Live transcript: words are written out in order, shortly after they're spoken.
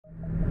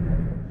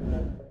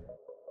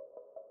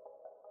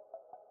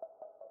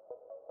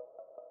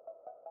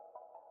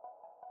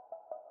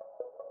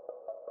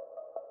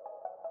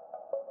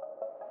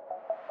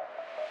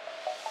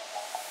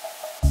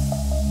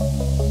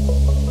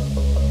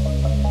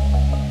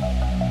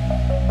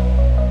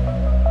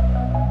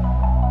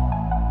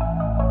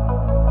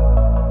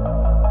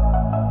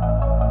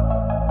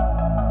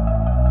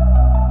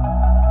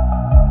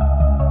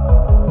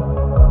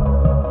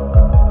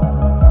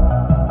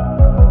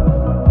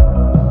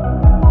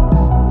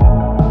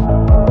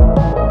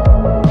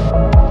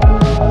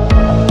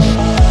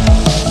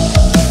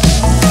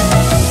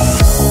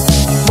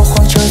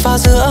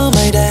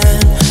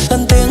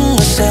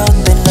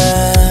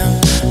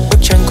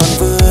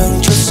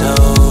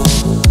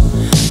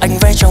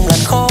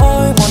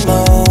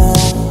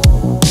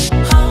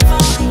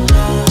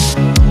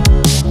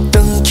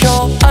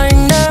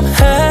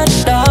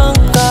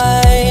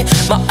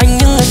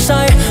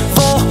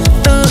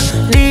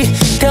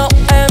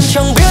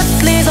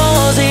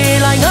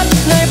lại ngất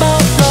ngây bao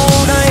lâu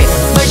nay.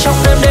 Bay trong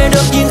đêm để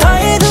được nhìn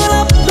thấy thứ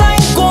lấp lánh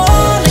của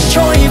anh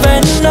trôi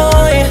về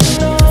nơi.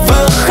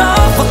 Vừa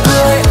khóc vừa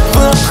cười,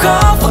 vừa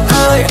khóc vừa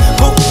cười,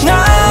 gục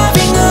ngã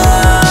vì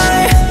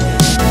người.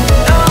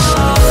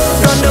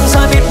 Đoạn đường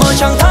dài mịt mờ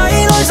chẳng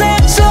thấy lối rẽ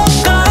giữa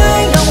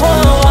cánh đồng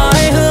hoa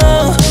oải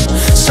hương.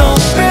 So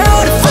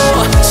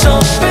beautiful,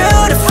 so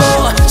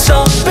beautiful,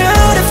 so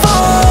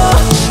beautiful,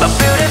 a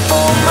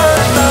beautiful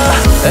mother.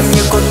 Em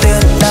như con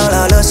tiên đang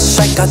là lướt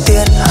xanh cả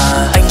tiên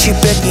hà. Anh chỉ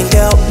biết nhìn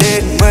theo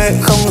đêm mê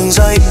không ngừng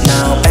giây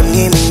nào. Em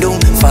nghĩ mình đúng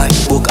phải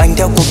buộc anh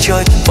theo cuộc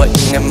chơi. Vậy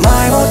ngày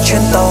mai một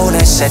chuyến tàu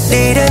này sẽ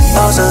đi đến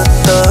bao giờ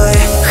tới?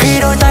 Khi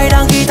đôi tay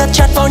đang ghi thật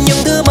chặt vào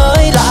những thứ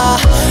mới lạ,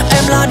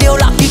 em là điều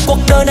lạ khi cuộc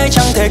đời này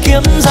chẳng thể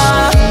kiếm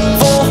ra.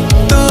 Vô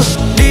tư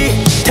đi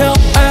theo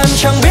em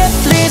chẳng biết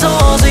lý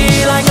do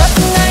gì lại ngất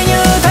ngây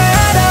như thế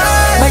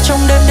đấy. Bay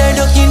trong đêm để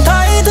được nhìn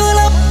thấy thứ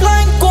lấp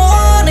lánh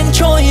của anh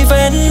trôi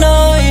về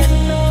nơi.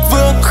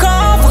 Vừa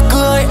khóc vừa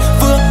cười,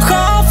 vừa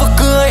khóc vừa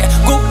cười,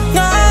 gục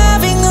ngã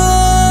vì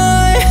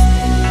người.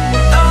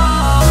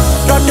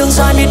 Đoạn đường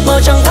dài mịt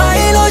mờ chẳng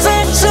thấy lối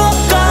rẽ giữa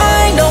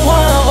cánh đồng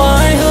hoa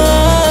oải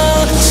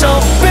hương. So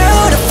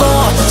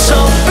beautiful, so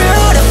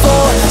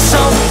beautiful, so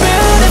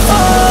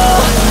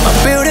beautiful, a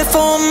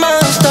beautiful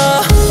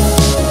monster.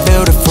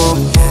 Beautiful,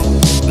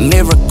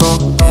 miracle,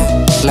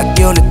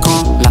 like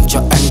unicorn, làm cho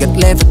anh get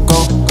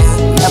levical.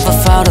 Never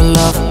found a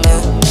love,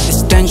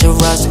 it's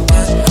dangerous.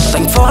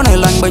 Thành phố này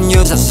lanh bao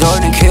nhiêu giả dối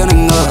nên khiến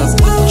anh ngờ.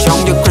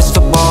 Trong như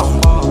crystal ball,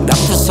 đắm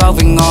theo sao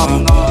vì ngò.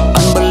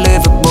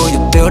 Unbelievable,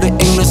 you build it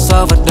in the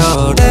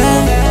Salvador.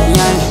 Đến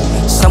nhanh,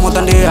 sau một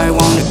tan đi I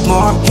wanted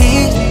more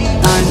heat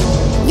anh.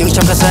 Nhưng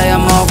trong cả giây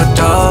I'm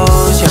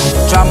overdose,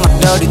 yeah. Drama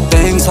dirty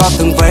things, hoa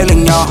từng vẫy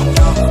lên nhỏ.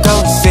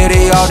 Cold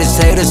city, all they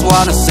say just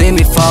wanna see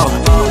me fall.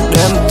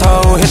 Đêm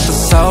thâu, hit the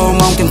soul,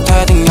 mong tìm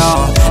thuê thành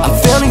nhỏ. I'm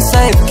feeling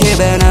safe,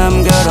 keeping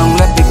them good, don't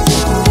let me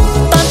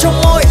Tan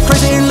trong môi,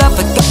 crazy in love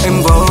với các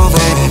em vô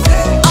về.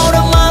 out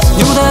of my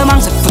Nhưng thế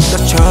mang sẽ vượt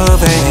đã trở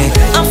về.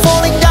 I'm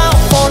falling down,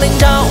 falling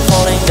down,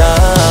 falling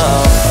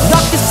down.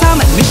 Rock this time,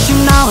 I need you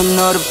now,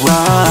 another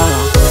round.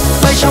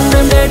 Bay trong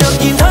đêm để được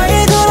nhìn thấy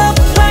thứ lấp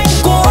lánh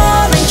của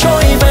anh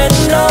trôi về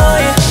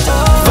nơi.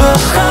 Vừa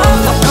khóc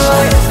vừa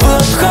cười, vừa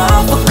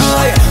khóc vừa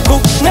cười,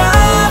 gục ngã